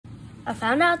I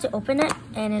found out to open it,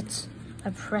 and it's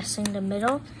by pressing the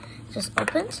middle, it just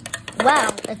opens. Wow,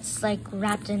 it's like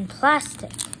wrapped in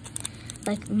plastic,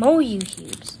 like Moyu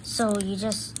cubes. So you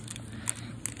just,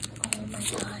 oh my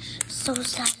gosh, so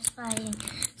satisfying,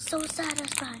 so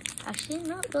satisfying. Actually,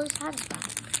 not really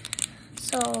satisfying.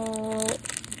 So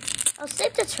I'll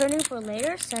save the turning for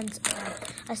later since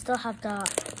I still have the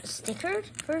stickered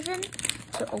version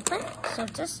to open. So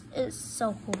this is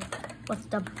so cool with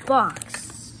the box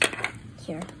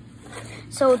here.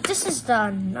 So this is the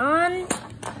non-UV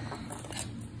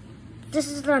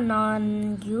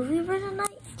version, I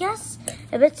guess.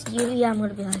 If it's UV, I'm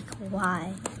gonna be like,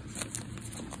 why?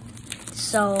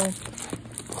 So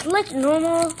like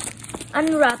normal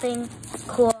unwrapping,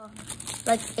 cool,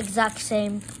 like exact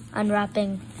same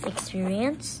unwrapping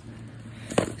experience.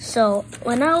 So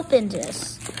when I open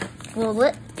this, will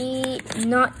it be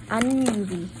not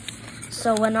un-UV?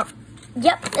 So when I,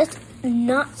 yep, it's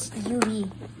not UV.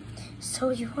 So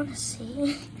you wanna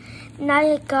see? Now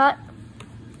I got,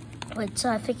 wait,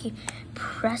 so I think you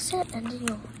press it and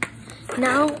then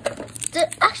now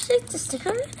actually the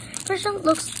sticker version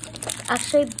looks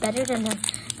actually better than the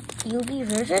UV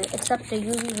version, except the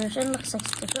UV version looks like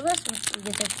stickerless,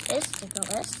 which it is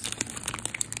stickerless.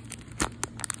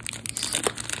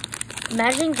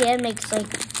 Imagine GAN makes like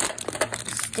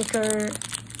stickerless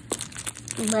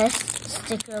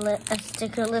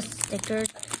sticker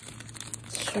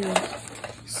cube.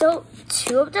 So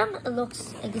two of them, it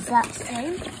looks exact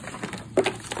same.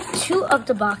 Two of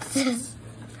the boxes,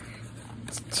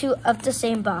 two of the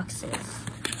same boxes.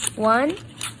 One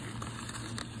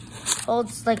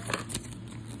holds like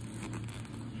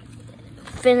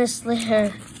finished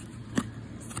layer,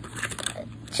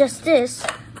 just this,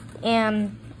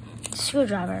 and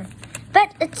screwdriver.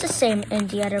 But it's the same in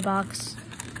the other box.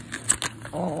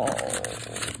 Oh,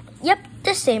 yep,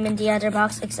 the same in the other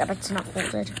box, except it's not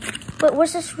folded. But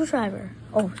where's the screwdriver?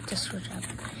 Oh, the screwdriver.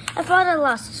 I thought I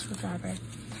lost the screwdriver.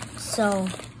 So,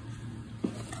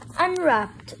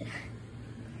 unwrapped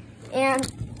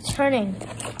and turning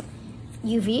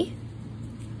UV.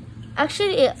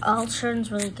 Actually, it all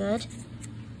turns really good.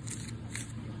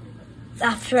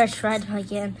 After I tried my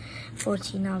GAN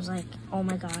 14, I was like, oh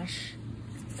my gosh.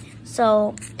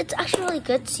 So, it's actually really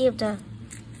good to see if the,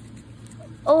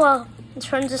 oh well, it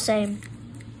turns the same.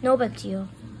 No big deal.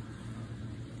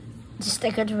 The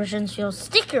stickered version feels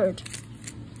stickered.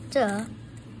 Duh.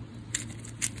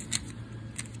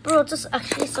 Bro, this is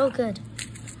actually so good.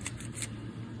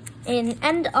 And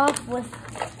end off with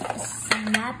a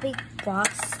snappy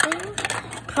box thing.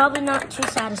 Probably not too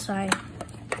satisfying.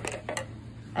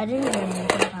 I didn't even know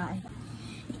why.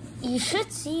 You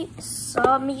should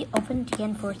saw me open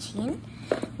GAN 14.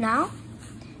 Now,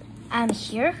 I'm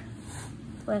here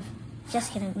with,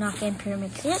 just kidding, not GAN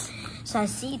Pyramids yet. So I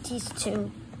see these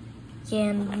two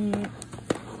GAN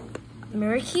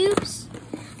mirror cubes.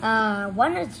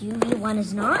 One is UV, one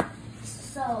is not.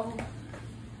 So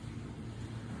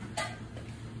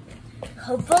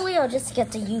hopefully I'll just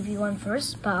get the UV one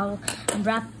first, but I'll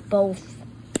unwrap both.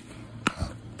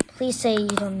 Please say you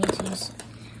don't need to use,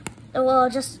 well, I'll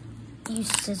just use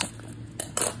scissors.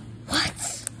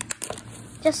 What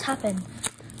just happened?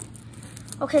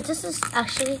 Okay, this is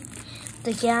actually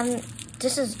the GAN,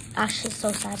 this is actually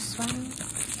so satisfying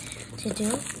to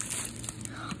do.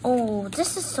 Oh,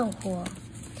 this is so cool.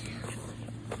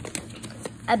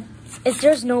 If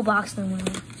there's no box, then we'll,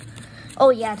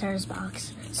 oh yeah, there's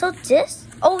box. So this,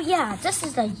 oh yeah, this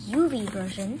is the UV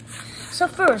version. So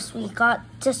first we got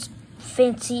this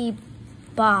fancy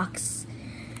box,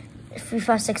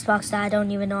 356 box that I don't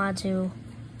even know how to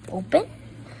open.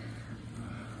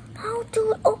 How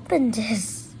to open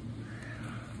this?